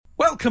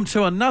Welcome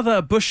to another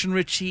Bush and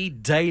Richie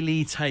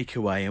Daily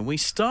Takeaway, and we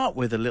start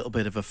with a little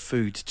bit of a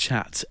food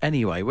chat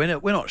anyway. We're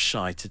not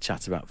shy to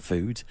chat about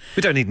food.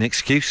 We don't need an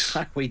excuse.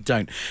 We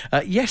don't.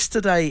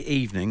 Yesterday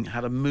evening,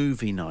 had a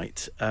movie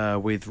night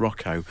with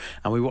Rocco,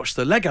 and we watched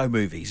the Lego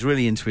movie. He's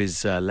really into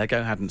his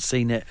Lego, hadn't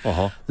seen it,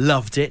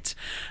 loved it.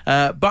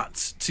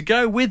 But to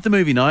go with the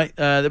movie night,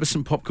 there was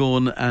some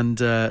popcorn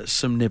and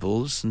some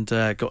nibbles, and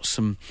got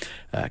some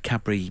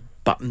Cadbury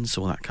buttons,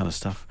 all that kind of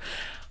stuff.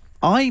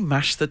 I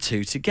mashed the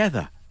two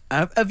together.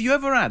 Have you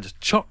ever had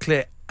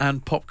chocolate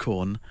and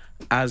popcorn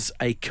as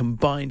a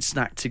combined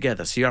snack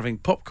together? So you're having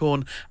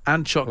popcorn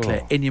and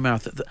chocolate in your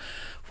mouth.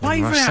 Why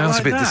that sounds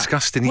like a bit that?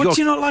 disgusting. What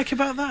do you not like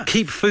about that?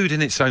 Keep food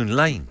in its own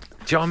lane.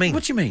 Do you know what I mean?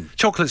 What do you mean?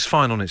 Chocolate's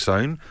fine on its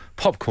own.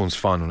 Popcorn's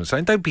fine on its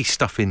own. Don't be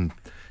stuffing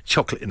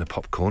chocolate in the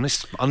popcorn.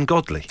 It's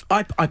ungodly.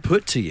 I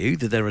put to you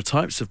that there are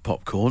types of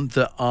popcorn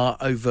that are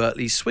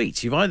overtly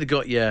sweet. You've either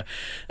got your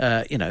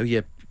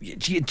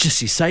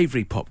just your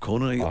savoury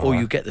popcorn, or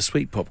you get the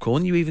sweet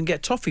popcorn. You even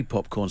get toffee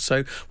popcorn.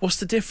 So what's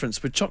the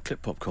difference with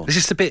chocolate popcorn? It's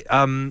just a bit... Do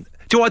you know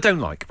what I don't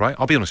like, right?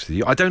 I'll be honest with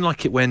you. I don't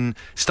like it when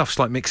stuff's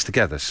like mixed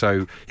together.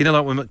 So, you know,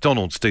 like when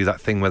McDonald's do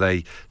that thing where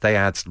they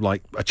add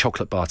like a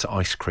chocolate bar to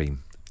ice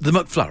cream. The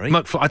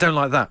McFlurry? I don't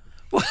like that.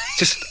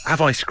 Just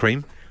have ice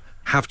cream,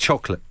 have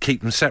chocolate,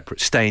 keep them separate,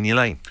 stay in your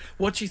lane.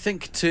 What do you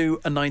think to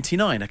a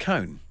 99, a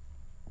cone?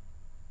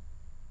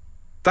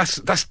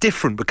 That's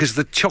different because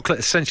the chocolate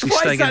essentially Why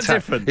staying is that intact.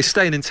 different? It's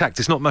staying intact.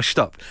 It's not mushed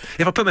up.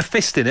 If I put my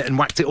fist in it and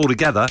whacked it all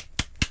together,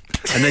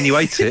 and then you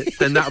ate it,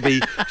 then that'll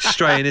be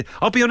straying in.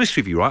 I'll be honest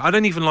with you, right? I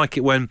don't even like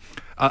it when,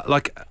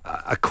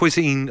 a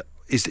cuisine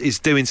is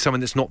doing something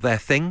that's not their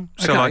thing.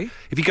 So, like,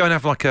 if you go and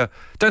have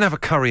don't have a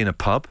curry in a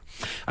pub,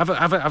 have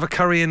a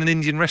curry in an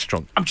Indian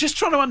restaurant. I'm just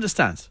trying to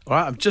understand. All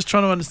right, I'm just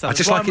trying to understand. I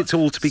just like it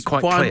all to be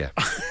quite clear.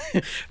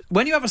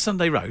 When you have a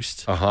Sunday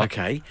roast,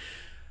 okay.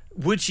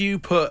 Would you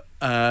put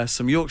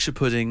some Yorkshire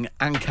pudding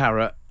and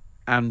carrot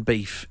and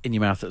beef in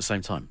your mouth at the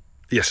same time?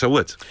 Yes, I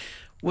would.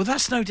 Well,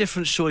 that's no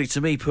different, surely, to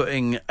me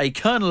putting a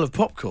kernel of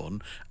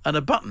popcorn and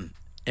a button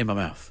in my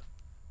mouth.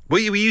 Were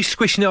you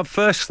squishing it up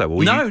first, though?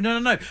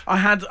 No. I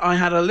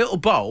had a little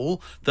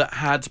bowl that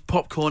had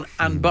popcorn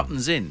and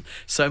buttons in.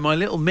 So my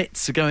little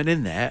mitts are going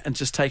in there and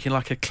just taking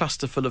like a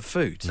cluster full of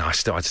food. No, I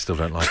still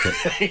don't like it.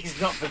 He's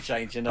not for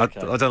changing,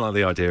 okay. I don't like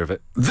the idea of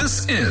it.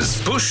 This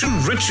is Bush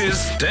and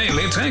Rich's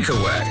Daily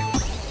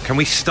Takeaway. Can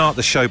we start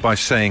the show by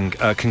saying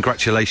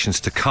congratulations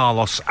to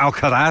Carlos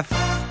Alcaraz?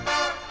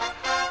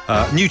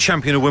 New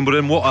champion of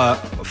Wimbledon. What a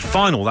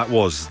final that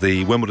was.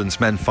 The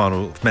Wimbledon's men's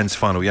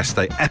final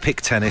yesterday.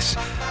 Epic tennis.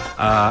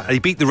 He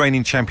beat the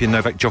reigning champion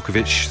Novak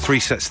Djokovic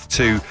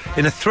 3-2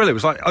 in a thriller. It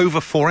was like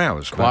over 4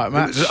 hours. Quite a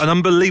match. It was an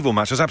unbelievable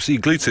match. I was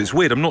absolutely glued to it. It's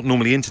weird. I'm not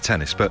normally into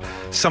tennis, but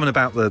something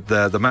about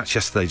the match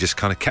yesterday just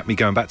kind of kept me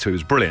going back to it. It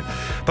was brilliant.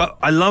 But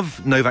I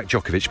love Novak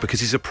Djokovic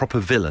because he's a proper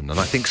villain, and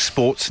I think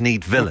sports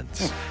need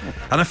villains.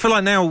 And I feel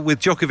like now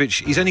with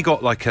Djokovic, he's only got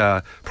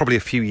probably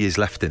a few years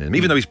left in him,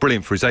 even though he's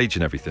brilliant for his age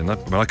and everything.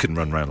 I couldn't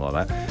run around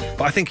like that.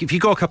 But I think if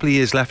you've got a couple of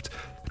years left,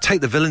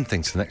 take the villain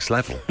thing to the next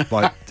level.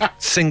 Like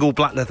single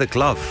black leather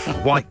glove,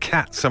 white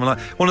cat, something like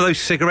one of those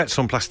cigarettes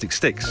on plastic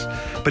sticks.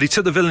 But he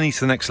took the villainy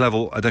to the next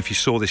level. I don't know if you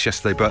saw this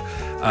yesterday, but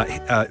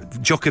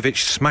Djokovic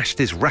smashed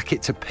his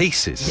racket to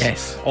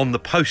pieces on the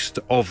post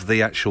of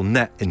the actual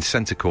net in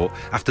centre court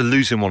after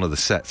losing one of the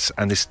sets.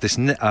 And this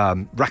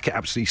racket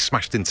absolutely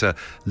smashed into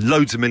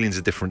loads of millions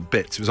of different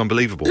bits. It was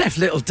unbelievable. Left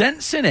little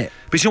dents in it.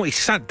 But you know what? He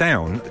sat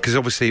down, because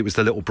obviously it was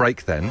the little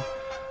break then,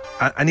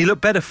 and he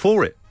looked better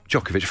for it.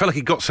 Djokovic felt like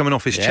he got something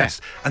off his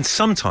chest. And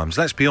sometimes,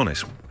 let's be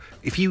honest,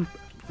 if you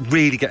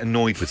really get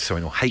annoyed with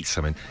something or hate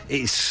something,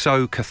 it is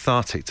so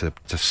cathartic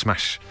to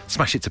smash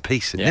it to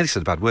pieces. Nearly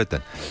said a bad word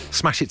then.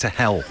 Smash it to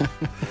hell.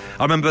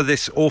 I remember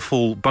this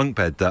awful bunk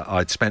bed that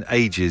I'd spent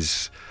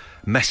ages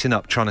messing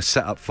up trying to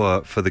set up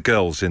for the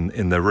girls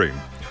in their room.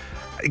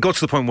 It got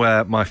to the point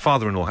where my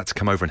father-in-law had to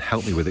come over and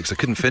help me with it because I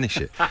couldn't finish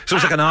it. So it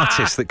was like an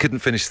artist that couldn't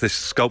finish this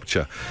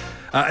sculpture.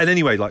 And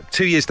anyway,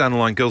 2 years down the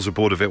line, girls were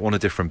bored of it, want a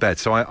different bed.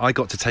 So I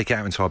got to take it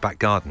out into our back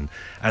garden,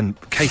 and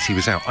Katie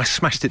was out. I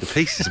smashed it to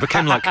pieces. It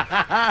became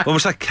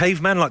almost like a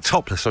caveman, like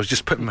topless. I was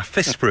just putting my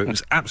fist through it. It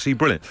was absolutely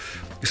brilliant.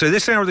 So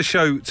this hour of the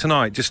show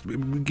tonight, just,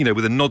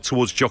 with a nod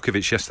towards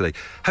Djokovic yesterday,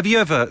 have you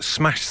ever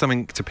smashed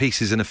something to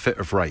pieces in a fit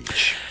of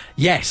rage?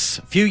 Yes,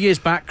 a few years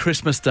back,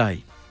 Christmas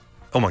Day.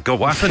 Oh my God,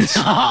 what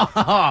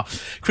happened?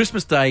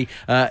 Christmas Day,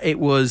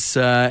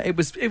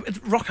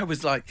 Rocco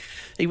was like,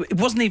 it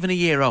wasn't even a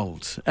year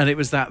old, and it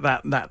was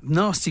that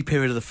nasty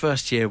period of the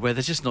first year where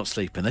they're just not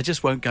sleeping, they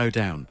just won't go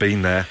down.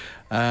 Been there.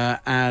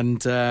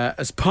 And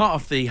as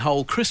part of the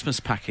whole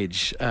Christmas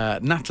package,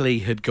 Natalie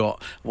had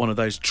got one of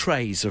those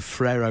trays of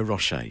Ferrero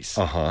Rochers.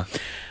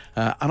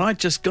 And I'd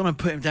just gone and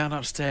put him down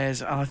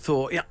upstairs, and I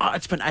thought,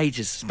 I'd spent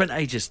ages,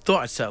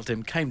 thought I'd settled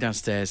him, came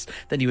downstairs,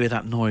 then you hear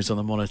that noise on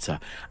the monitor,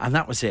 and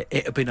that was it.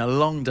 It had been a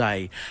long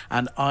day,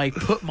 and I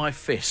put my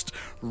fist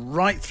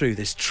right through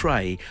this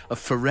tray of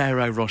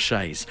Ferrero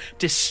Rochers,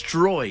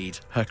 destroyed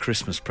her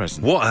Christmas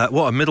present. What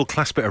a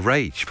middle-class bit of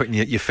rage, putting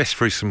your fist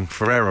through some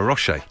Ferrero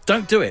Rocher.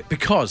 Don't do it,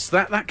 because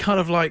that kind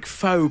of like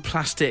faux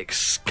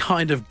plastics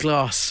kind of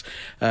glass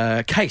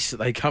case that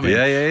they come in.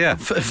 Yeah.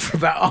 For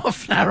about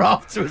half an hour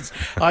afterwards,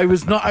 I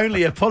was not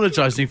only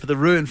apologising for the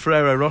ruined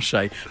Ferrero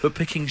Rocher, but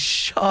picking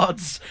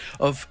shards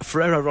of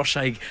Ferrero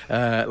Rocher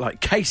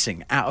like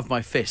casing out of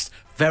my fist.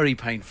 Very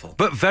painful.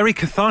 But very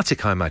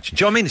cathartic, I imagine.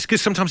 Do you know what I mean? It's good.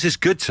 Sometimes it's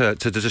good to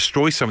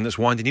destroy something that's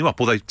winding you up.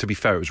 Although, to be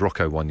fair, it was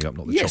Rocco winding you up,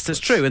 not the chocolates. Yes, that's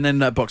true. And then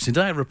Boxing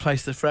Day, I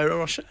replaced the Ferrero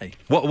Rocher.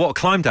 What a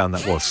climb down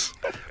that was.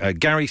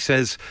 Gary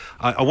says,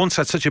 I once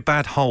had such a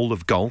bad hole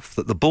of golf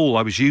that the ball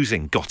I was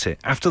using got it.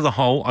 After the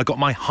hole, I got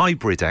my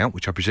hybrid out,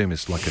 which I presume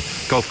is like a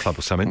golf club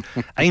or something,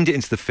 aimed it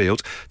into the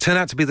field. Turned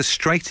out to be the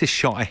straightest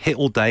shot I hit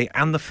all day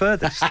and the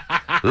furthest.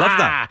 Love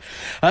that.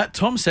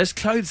 Tom says,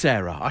 clothes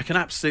error. I can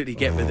absolutely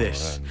get with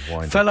this.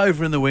 Fell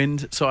over in the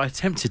wind, so I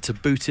attempted to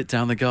boot it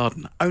down the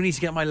garden, only to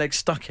get my legs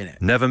stuck in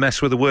it. Never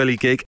mess with a whirly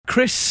gig.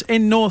 Chris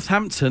in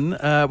Northampton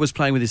was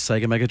playing with his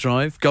Sega Mega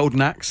Drive,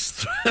 Golden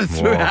Axe,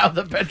 threw it out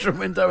the bedroom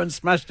window and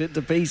smashed it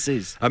to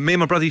pieces. Me and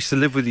my brother used to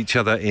live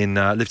together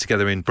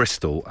in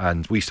Bristol,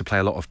 and we used to play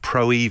a lot of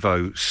Pro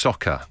Evo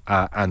soccer,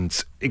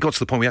 and it got to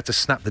the point we had to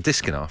snap the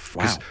disc in half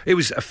because it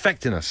was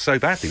affecting us so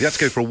badly. We had to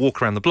go for a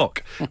walk around the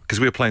block because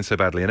we were playing so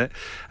badly in it.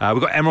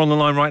 We've got Emma on the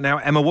line right now.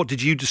 Emma, what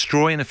did you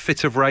destroy in a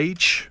fit of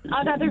rage?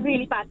 I'd had a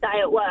really bad day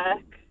at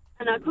work,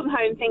 and I come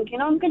home thinking,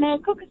 I'm going to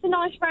cook us a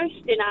nice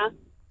roast dinner.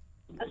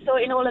 I was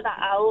sorting all of that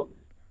out,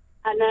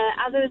 and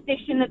as I was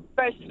dishing the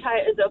roast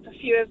potatoes up, a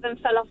few of them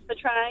fell off the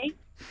tray.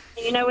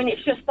 And you know when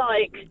it's just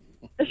like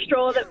the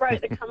straw that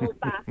broke the camel's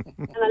back,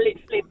 and I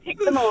literally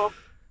picked them off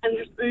and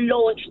just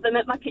launched them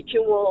at my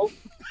kitchen wall.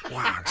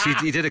 Wow. So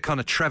you did a kind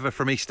of Trevor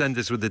from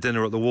EastEnders with the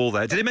dinner at the wall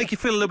there. Did it make you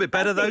feel a little bit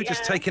better, though,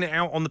 just taking it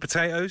out on the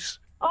potatoes?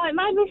 Oh, it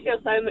made me feel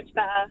so much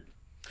better.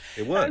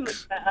 It works. So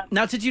much better.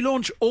 Now, did you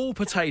launch all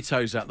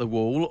potatoes at the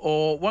wall,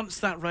 or once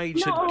that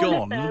rage Not had all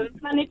gone... of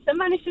them. I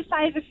managed to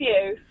save a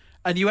few.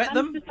 And you ate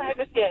them? Managed to save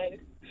a few.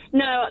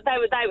 No,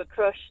 they were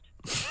crushed.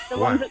 The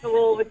ones at the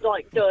wall were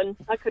done.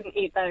 I couldn't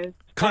eat those.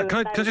 Can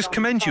I just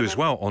commend you as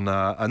well on,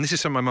 and this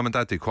is something my mum and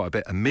dad do quite a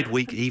bit, a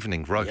midweek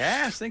evening roast.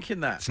 Yeah, I was thinking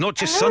that. It's not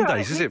just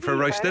Sundays, is it, for a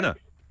roast dinner?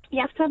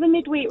 You have to have a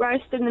midweek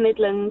roast in the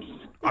Midlands.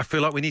 I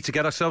feel like we need to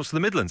get ourselves to the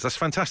Midlands. That's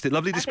fantastic.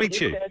 Lovely to speak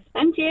to you.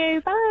 And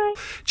you. Bye.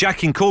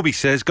 Jack in Corby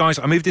says, guys,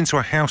 I moved into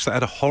a house that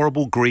had a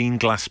horrible green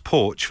glass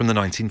porch from the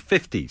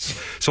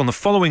 1950s. So on the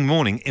following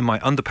morning, in my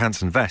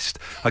underpants and vest,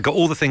 I got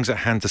all the things at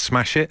hand to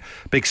smash it.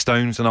 Big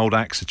stones, an old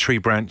axe, a tree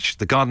branch.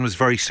 The garden was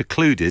very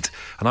secluded,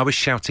 and I was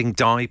shouting,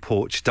 die,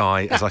 porch,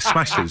 die, as I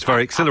smashed it. It was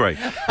very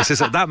exhilarating. It says,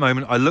 at that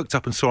moment, I looked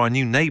up and saw our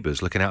new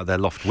neighbours looking out of their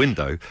loft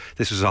window.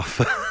 This was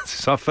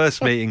our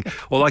first meeting.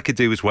 All I could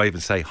do was wave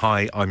and say,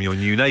 hi, I'm your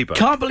new neighbour.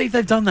 Can't believe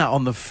they've done that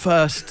on the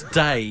first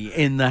day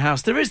in the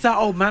house. There is that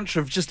old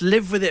mantra of just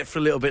live with it for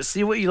a little bit,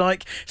 see what you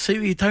like, see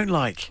what you don't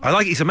like. I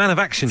like he's a man of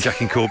action,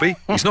 Jack in Corby.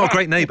 He's not a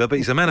great neighbour, but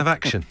he's a man of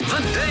action.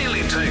 The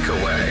Daily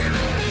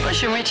Takeaway.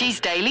 Bush and Richie's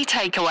Daily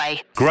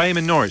Takeaway. Graham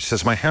in Norwich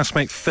says, my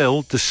housemate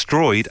Phil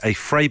destroyed a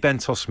Fray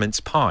Bentos mince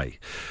pie.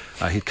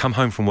 He'd come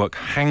home from work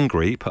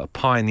hangry, put a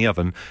pie in the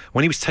oven.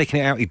 When he was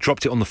taking it out, he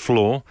dropped it on the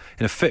floor.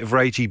 In a fit of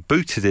rage, he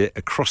booted it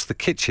across the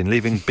kitchen,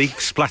 leaving big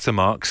splatter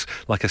marks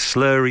like a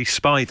slurry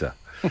spider.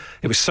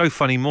 It was so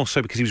funny, more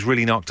so because he was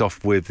really knocked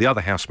off with the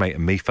other housemate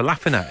and me for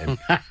laughing at him.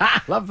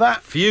 Love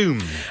that. Fume.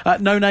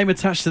 No name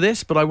attached to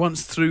this, but I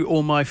once threw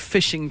all my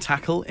fishing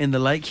tackle in the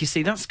lake. You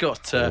see, that's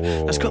got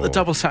the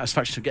double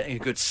satisfaction of getting a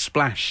good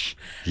splash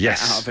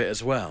out of it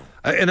as well.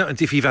 And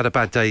if you've had a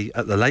bad day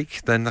at the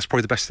lake, then that's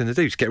probably the best thing to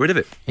do. Just get rid of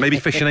it. Maybe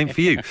fishing ain't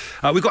for you.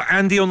 We've got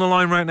Andy on the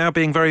line right now,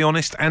 being very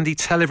honest. Andy,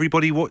 tell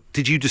everybody, what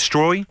did you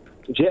destroy?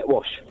 Jet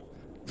wash.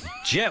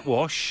 Jet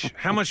wash?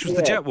 How much was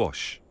the jet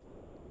wash?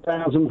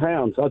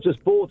 £1,000. I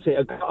just bought it.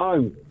 I got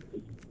home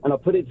and I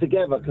put it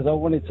together because I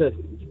wanted to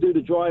do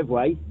the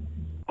driveway.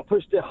 I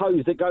pushed the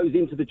hose that goes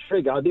into the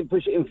trigger. I didn't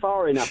push it in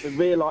far enough and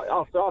realised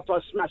after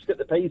I smashed it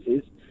to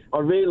pieces, I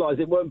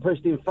realised it weren't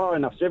pushed in far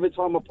enough. So every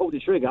time I pulled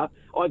the trigger,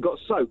 I got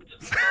soaked.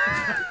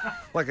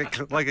 like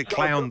a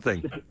clown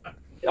thing.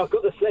 I've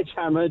got the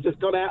sledgehammer and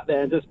just gone out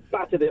there and just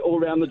battered it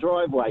all around the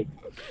driveway.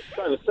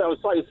 So I was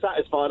so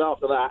satisfied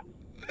after that.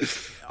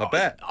 I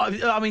bet.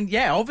 I mean,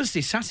 yeah,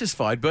 obviously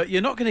satisfied, but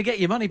you're not going to get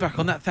your money back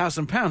on that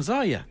 £1,000,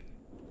 are you?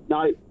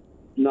 No.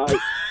 I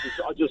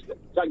just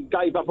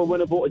gave up and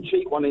went and bought a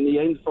cheap one in the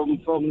end from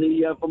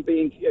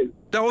B&Q.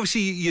 Now,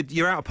 obviously,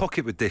 you're out of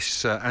pocket with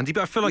this, Andy,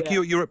 but I feel like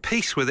you're at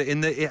peace with it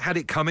in that it had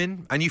it come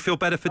in and you feel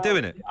better for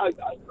doing it.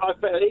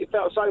 It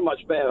felt so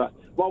much better.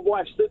 My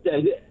wife stood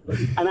there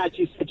and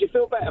actually said, "Do you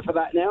feel better for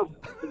that now?"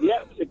 I said,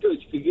 "Yeah." I said, "Good.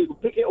 You can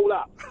pick it all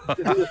up."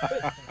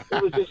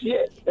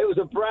 It was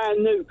a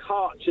brand new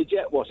cartridge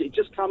jet wash. It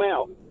just come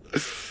out,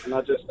 and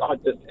I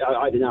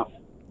had enough.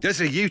 There's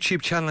a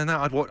YouTube channel in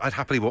that. I'd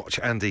happily watch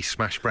Andy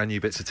smash brand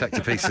new bits of tech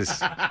to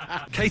pieces.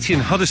 Katie in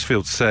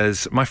Huddersfield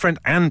says, my friend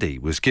Andy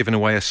was giving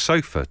away a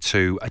sofa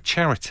to a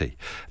charity.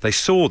 They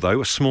saw,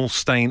 though, a small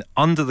stain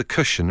under the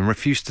cushion and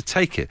refused to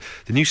take it.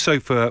 The new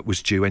sofa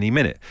was due any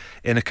minute.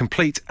 In a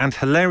complete and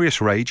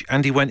hilarious rage,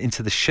 Andy went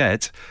into the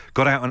shed,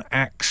 got out an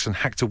axe and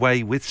hacked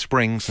away with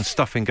springs and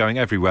stuffing going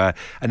everywhere,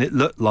 and it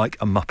looked like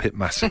a Muppet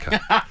massacre.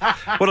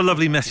 What a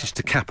lovely message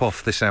to cap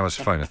off this hour's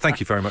phoner. Thank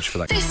you very much for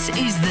that. This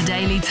is the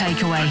Daily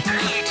Takeaway.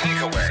 Daily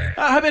Takeaway.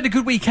 I hope you had a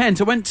good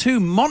weekend. I went to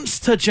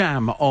Monster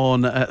Jam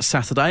on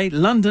Saturday,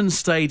 London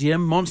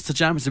Stadium. Monster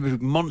Jam is a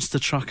big monster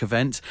truck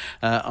event.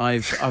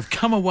 I've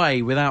come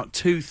away without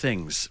two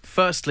things.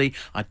 Firstly,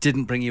 I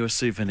didn't bring you a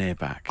souvenir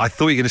back. I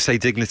thought you were going to say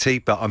dignity,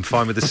 but I'm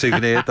fine with the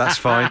souvenir. That's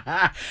fine.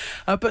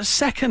 But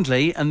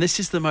secondly, and this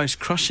is the most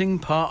crushing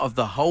part of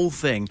the whole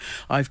thing,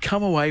 I've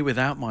come away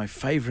without my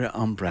favourite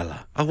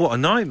umbrella. Oh, what a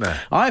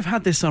nightmare. I've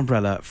had this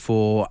umbrella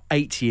for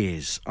 8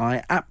 years.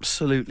 I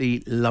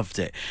absolutely loved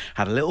it.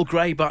 Had a little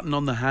grey button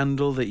on the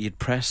handle that you'd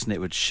press and it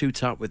would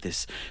shoot up with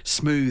this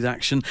smooth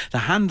action. The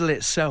handle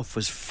itself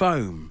was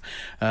foam.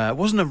 It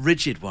wasn't a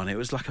rigid one. It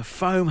was like a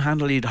foam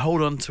handle. You'd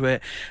hold on to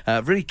it.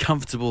 Really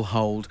comfortable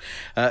hold.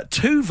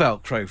 2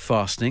 Velcro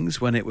fastenings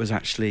when it was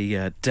actually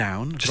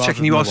down. Just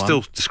checking you are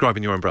still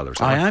describing your umbrella. Is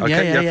that I right? am,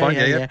 Okay, fine,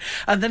 yeah.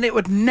 And then it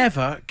would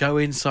never go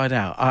inside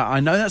out. I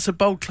know that's a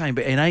bold claim,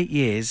 but in 8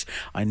 years,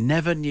 I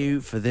never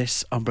knew for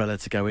this umbrella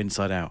to go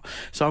inside out.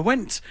 So I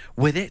went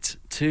with it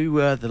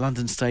to the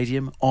London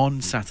Stadium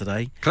on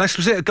Saturday. Can I ask,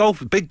 was it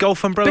a big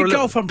golf umbrella? Big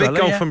golf umbrella,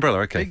 Big golf yeah. umbrella,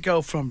 okay. Big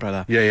golf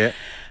umbrella. Yeah.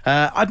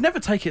 I'd never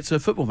take it to a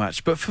football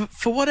match, but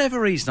for whatever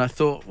reason, I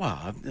thought,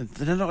 well,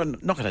 they're not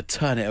going to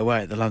turn it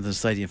away at the London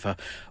Stadium for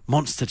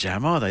Monster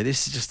Jam, are they?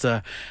 This is just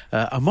a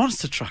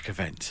monster truck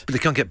event. But they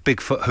can't get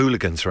Bigfoot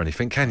hooligans or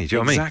anything, can you? Do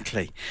you know what I mean?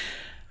 Exactly.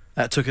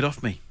 That took it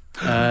off me.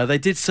 They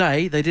did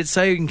say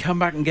you can come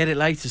back and get it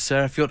later,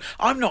 sir, if you want.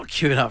 I'm not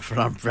queuing up for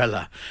an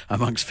umbrella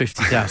amongst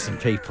 50,000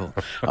 people.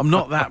 I'm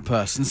not that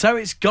person. So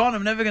it's gone.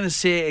 I'm never going to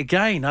see it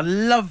again. I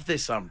love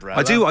this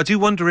umbrella. I do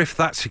wonder if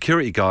that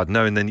security guard,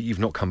 knowing then that you've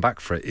not come back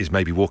for it, is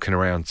maybe walking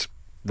around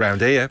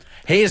here.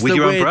 Here's with the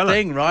your weird umbrella.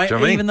 thing, right? Do you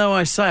know what I mean? Even though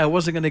I say I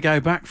wasn't going to go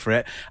back for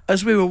it,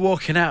 as we were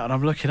walking out and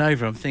I'm looking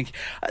over, I'm thinking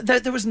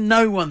there was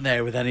no one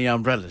there with any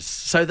umbrellas.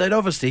 So they'd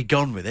obviously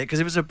gone with it because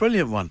it was a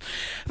brilliant one.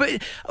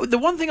 But the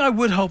one thing I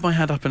would hold my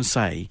hand up and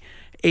say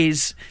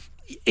is,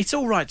 it's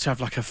all right to have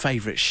like a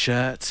favourite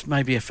shirt,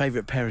 maybe a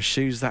favourite pair of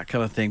shoes, that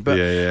kind of thing. But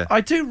Yeah. I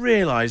do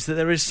realise that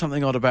there is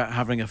something odd about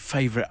having a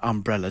favourite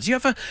umbrella. Do you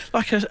have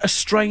a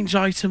strange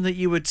item that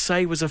you would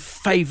say was a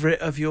favourite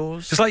of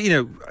yours? It's like,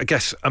 I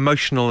guess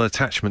emotional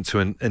attachment to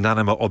an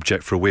inanimate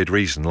object for a weird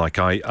reason. Like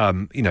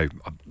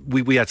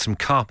we had some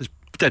carpet.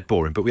 Dead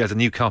boring, but we had a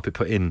new carpet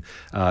put in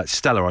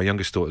Stella, our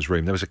youngest daughter's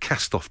room. There was a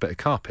cast-off bit of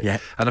carpet. Yeah.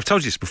 And I've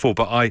told you this before,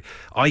 but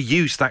I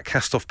used that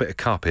cast-off bit of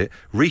carpet,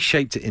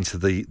 reshaped it into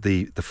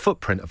the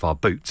footprint of our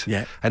boot.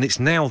 Yeah. And it's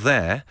now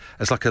there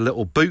as like a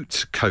little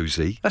boot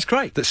cosy. That's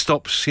great. That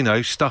stops,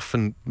 stuff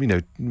and,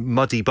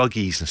 muddy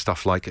buggies and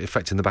stuff like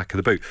affecting the back of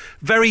the boot.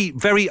 Very,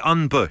 very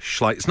unbush.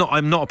 Like,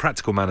 I'm not a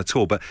practical man at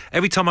all, but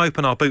every time I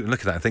open our boot and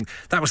look at that, I think,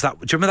 do you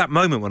remember that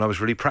moment when I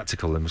was really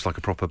practical and was like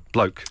a proper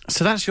bloke?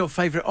 So that's your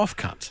favourite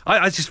offcut?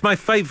 It's just my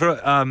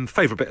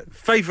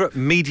favourite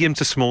medium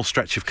to small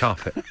stretch of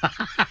carpet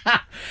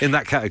in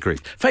that category.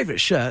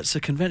 Favourite shirts are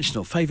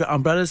conventional. Favourite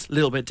umbrellas, a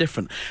little bit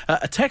different.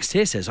 A text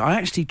here says, I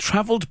actually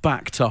travelled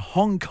back to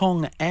Hong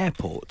Kong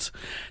airport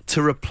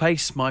to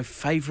replace my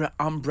favourite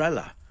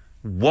umbrella.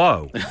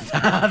 Whoa.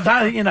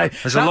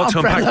 There's a lot to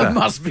unpack there.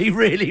 Must be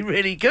really,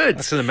 really good.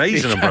 That's an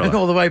amazing You're umbrella. going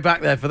all the way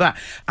back there for that.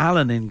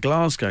 Alan in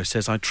Glasgow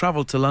says, I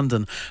travelled to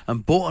London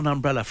and bought an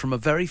umbrella from a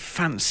very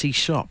fancy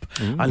shop.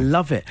 I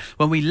love it.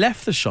 When we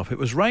left the shop, it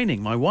was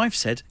raining. My wife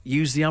said,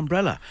 use the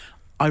umbrella.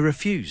 I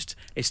refused.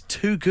 It's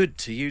too good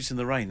to use in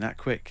the rain that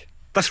quick.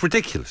 That's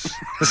ridiculous.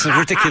 That's a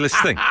ridiculous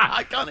thing.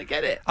 I can't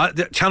get it.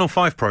 The Channel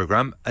 5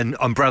 programme, and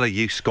umbrella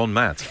use gone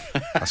mad.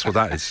 That's what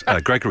that is.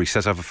 Gregory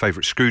says, I have a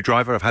favourite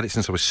screwdriver. I've had it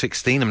since I was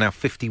 16. I'm now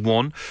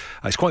 51.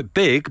 It's quite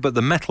big, but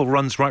the metal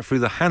runs right through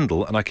the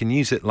handle and I can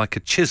use it like a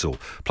chisel.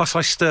 Plus,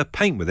 I stir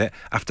paint with it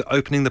after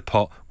opening the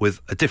pot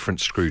with a different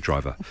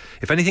screwdriver.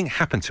 If anything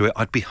happened to it,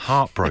 I'd be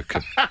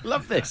heartbroken. I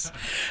love this.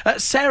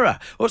 Sarah,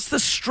 what's the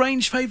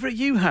strange favourite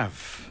you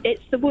have?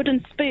 It's the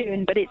wooden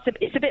spoon, but it's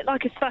a bit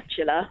like a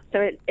spatula, so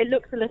it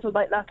looks a little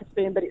bit like a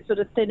spoon, but it's sort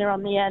of thinner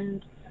on the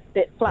end, a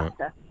bit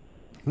flatter.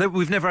 No,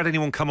 we've never had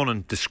anyone come on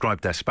and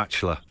describe their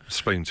spatula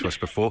spoon to us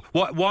before.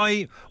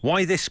 Why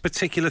this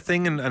particular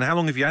thing, and how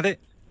long have you had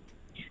it?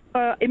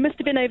 It must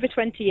have been over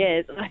 20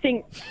 years. And I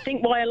think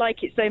why I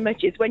like it so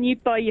much is when you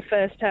buy your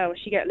first house,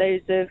 you get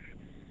loads of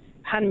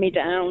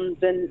hand-me-downs,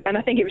 and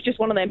I think it was just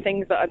one of them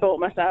things that I bought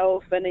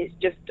myself, and it's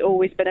just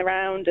always been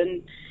around,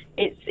 and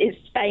it's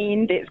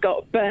stained, it's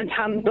got burnt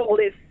handle,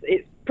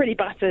 it's pretty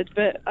battered,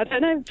 but I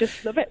don't know,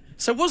 just love it.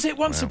 So was it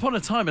once upon a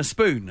time a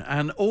spoon,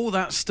 and all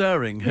that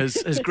stirring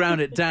has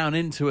ground it down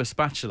into a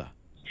spatula?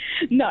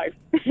 No,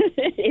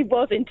 it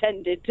was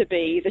intended to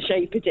be the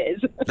shape it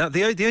is. Now,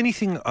 the only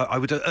thing I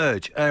would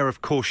urge, air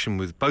of caution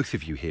with both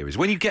of you here, is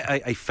when you get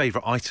a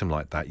favourite item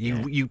like that,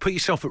 you put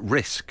yourself at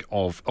risk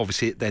of,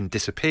 obviously, it then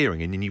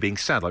disappearing and then you being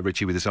sad, like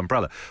Richie with his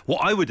umbrella. What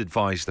I would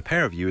advise the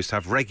pair of you is to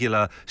have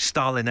regular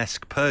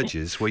Stalin-esque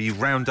purges where you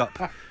round up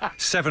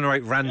 7 or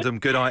 8 random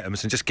good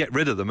items and just get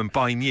rid of them and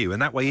buy new,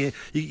 and that way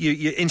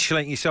you're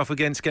insulating yourself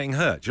against getting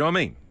hurt. Do you know what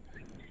I mean?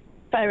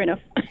 Fair enough.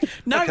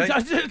 No,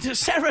 Okay.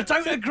 Sarah,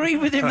 don't agree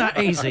with him that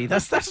easy.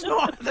 That's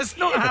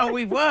not how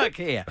we work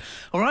here.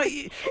 All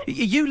right,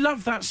 you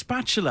love that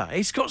spatula.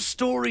 It's got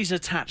stories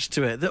attached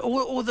to it.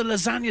 All the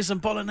lasagnas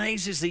and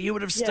bologneses that you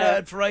would have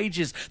stirred for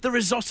ages. The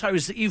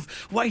risottos that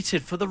you've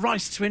waited for the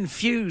rice to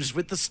infuse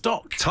with the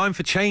stock. Time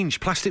for change.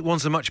 Plastic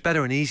ones are much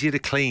better and easier to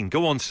clean.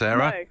 Go on,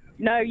 Sarah.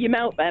 No, you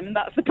melt them.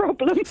 That's the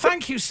problem.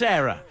 Thank you,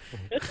 Sarah.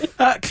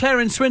 Claire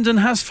in Swindon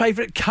has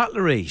favourite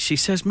cutlery. She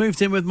says,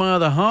 moved in with my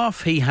other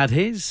half. He had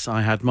his,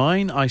 I had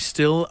mine. I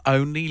still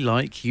only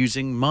like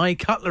using my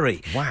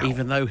cutlery. Wow.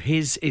 Even though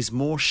his is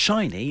more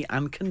shiny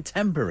and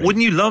contemporary.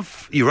 Wouldn't you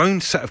love your own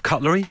set of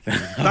cutlery?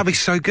 That'd be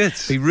so good.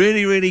 Be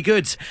really, really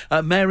good.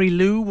 Mary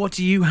Lou, what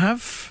do you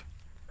have?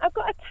 I've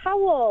got a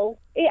towel.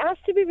 It has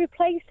to be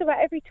replaced about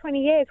every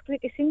 20 years because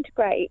it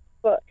disintegrates.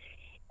 But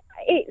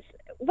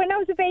when I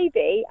was a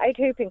baby, I had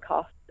whooping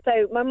cough.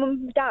 So my mum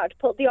and dad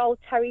put the old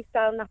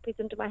terry-style nappies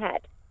under my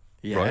head.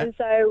 Yeah. Right. And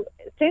so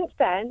since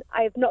then,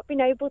 I have not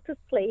been able to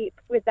sleep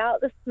without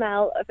the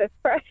smell of a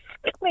fresh,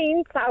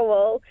 clean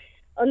towel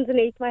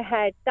underneath my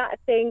head. That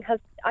thing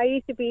I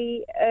used to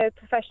be a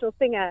professional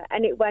singer,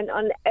 and it went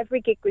on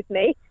every gig with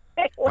me.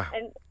 What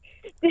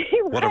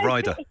a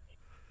rider.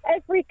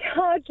 Every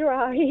car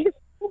drive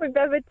we've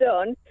ever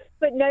done,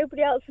 but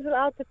nobody else is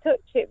allowed to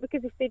touch it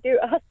because if they do,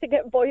 it has to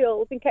get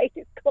boiled in case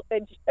it's got their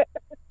germs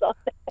on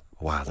it.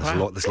 Wow, there's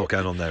a lot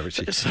going on there,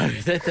 Richie. So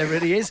there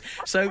really is.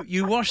 So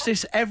you wash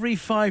this every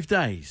 5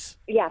 days?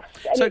 Yes,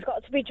 and it's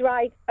got to be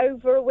dried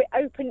over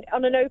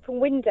on an open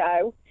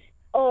window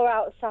or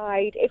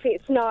outside. If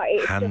it's not,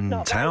 it's just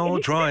not towel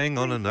right. drying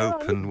on an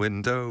open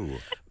window.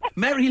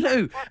 Mary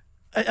Lou,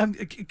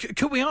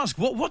 could we ask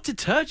what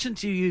detergent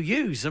do you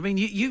use? I mean,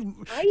 you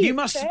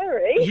must.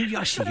 Fairy. You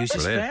actually use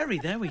this Brilliant. fairy.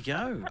 There we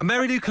go.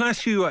 Mary Lou, can I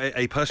ask you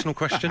a personal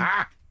question?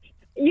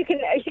 You can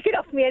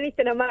ask me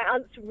anything. I might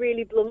answer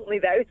really bluntly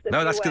though. So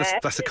No, that's beware.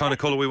 that's the kind of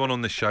caller we want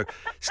on this show.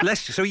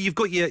 So you've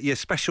got your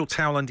special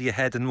towel under your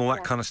head and all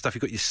that kind of stuff.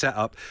 You've got your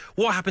setup.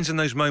 What happens in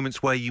those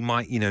moments where you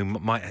might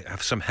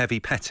have some heavy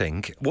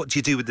petting? What do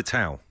you do with the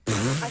towel?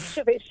 I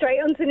shove it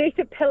straight underneath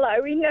a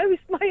pillow. He knows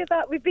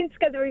that. We've been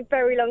together a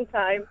very long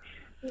time.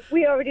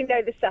 We already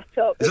know the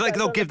setup. Is it like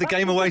they'll give the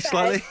game away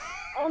slightly?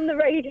 On the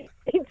radio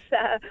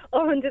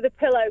or under the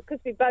pillow, because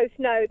we both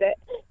know that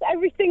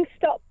everything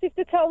stops if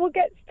the towel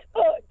gets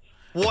touched.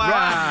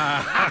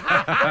 Wow!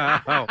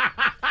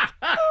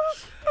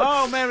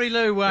 Oh, Mary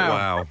Lou,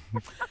 wow.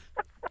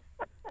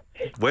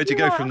 Where'd you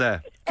go from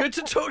there? Good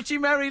to talk to you,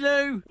 Mary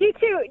Lou. You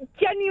too.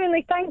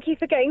 Genuinely, thank you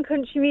for getting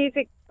country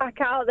music back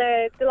out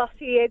there the last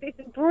few years. This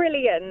is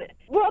brilliant.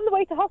 We're on the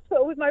way to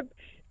hospital with my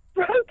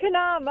broken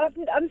arm.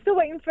 I'm still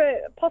waiting for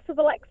a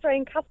possible X-ray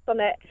and cast on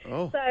it.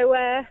 Oh.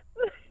 So,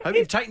 Hope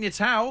you've taken your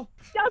towel.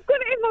 I've got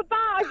it in my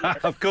bag.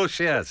 Of course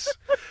she has.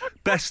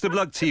 Best of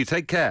luck to you.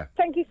 Take care.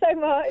 Thank you so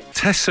much.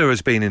 Tessa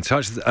has been in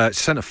touch,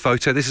 sent a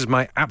photo. This is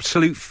my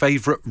absolute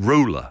favourite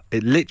ruler.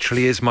 It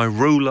literally is my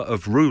ruler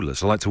of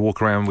rulers. I like to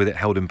walk around with it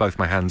held in both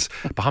my hands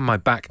behind my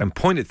back and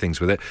point at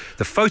things with it.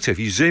 The photo, if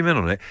you zoom in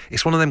on it,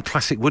 it's one of them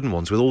classic wooden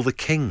ones with all the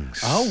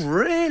kings. Oh,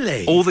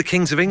 really? All the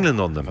kings of England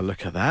on them. Have a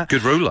look at that.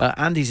 Good ruler.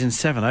 Andy's in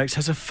Sevenoaks,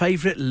 has a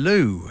favourite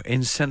loo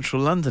in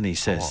central London, he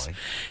says. Why?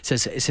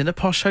 Says, it's in a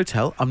posh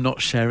hotel. I'm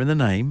not sharing the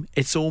name.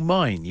 It's all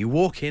mine. You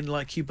walk in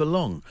like you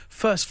belong.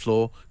 First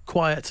floor,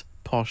 quiet,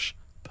 posh,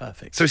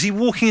 perfect. So is he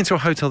walking into a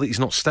hotel that he's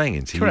not staying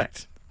into?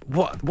 Correct.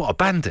 What a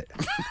bandit.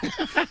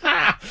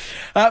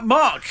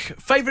 Mark,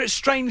 favourite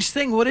strange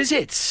thing, what is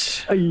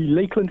it? A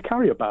Lakeland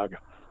carrier bag.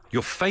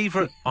 Your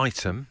favourite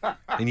item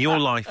in your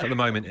life at the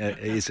moment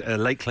is a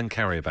Lakeland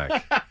carrier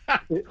bag.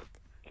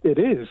 It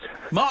is.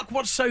 Mark,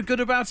 what's so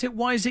good about it?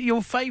 Why is it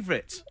your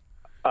favourite?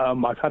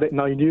 I've had it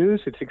 9 years.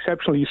 It's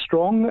exceptionally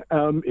strong.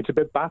 It's a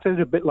bit battered,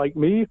 a bit like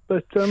me,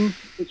 but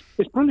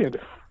it's brilliant.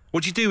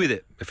 What do you do with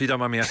it, if you don't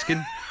mind me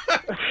asking?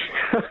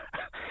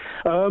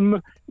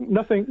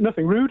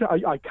 Nothing rude.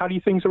 I carry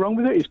things around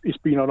with it. It's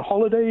been on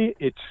holiday.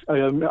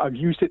 I've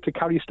used it to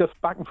carry stuff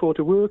back and forth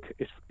to work.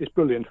 It's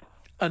brilliant.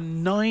 A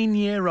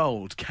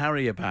 9-year-old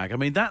carrier bag. I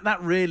mean, that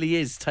really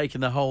is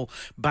taking the whole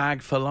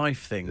bag for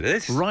life thing It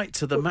is. right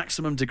to the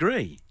maximum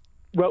degree.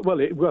 Well,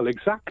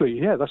 exactly.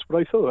 Yeah, that's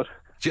what I thought.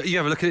 Do you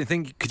have a look at it and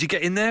think, could you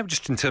get in there,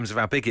 just in terms of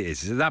how big it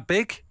is? Is it that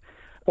big?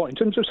 What, in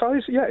terms of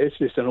size? Yeah, it's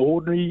just an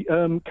ordinary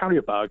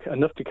carrier bag,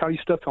 enough to carry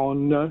stuff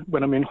on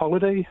when I'm in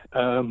holiday.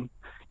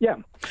 Yeah.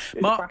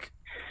 Mark,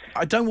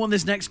 I don't want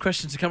this next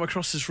question to come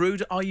across as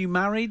rude. Are you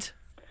married?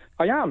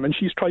 I am, and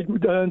she's tried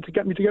to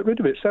get me to get rid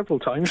of it several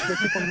times. But I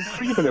keep on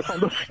freezing it.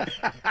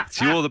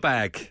 It's you or the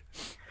bag?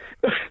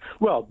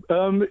 Well,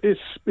 it's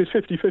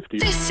 50-50.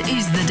 This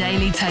is the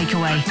Daily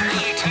Takeaway.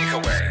 Daily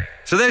Takeaway.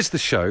 So there's the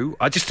show.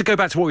 Just to go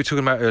back to what we were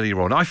talking about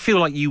earlier on, I feel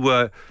like you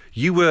were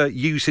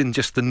using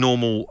just the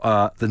normal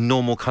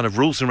kind of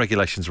rules and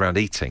regulations around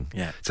eating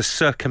to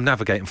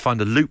circumnavigate and find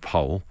a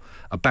loophole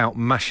about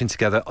mashing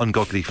together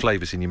ungodly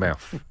flavours in your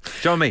mouth. Do you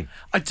know what I mean?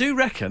 I do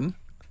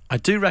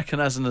reckon,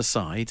 as an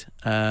aside,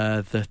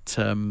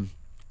 that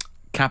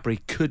Cadbury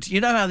could...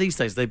 You know how these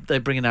days they're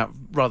bringing out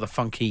rather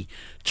funky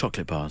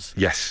chocolate bars?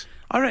 Yes.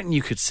 I reckon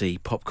you could see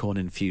popcorn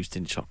infused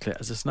in chocolate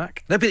as a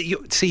snack. No, but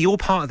you're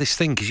part of this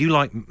thing because you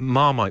like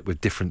Marmite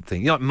with different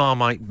things. You like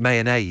Marmite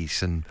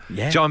mayonnaise and... Do you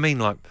know what I mean?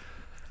 Like...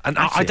 And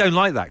I don't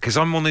like that because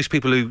I'm one of those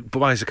people who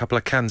buys a couple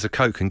of cans of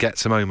Coke and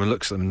gets them home and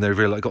looks at them and they've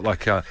really got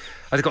like an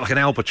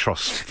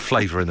albatross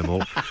flavour in them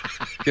all.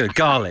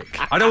 Garlic.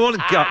 I don't want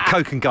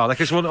Coke and garlic.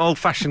 I just want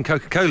old-fashioned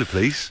Coca-Cola,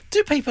 please.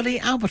 Do people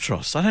eat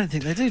albatross? I don't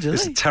think they do they?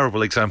 It's a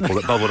terrible example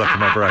that bubbled up in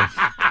my brain.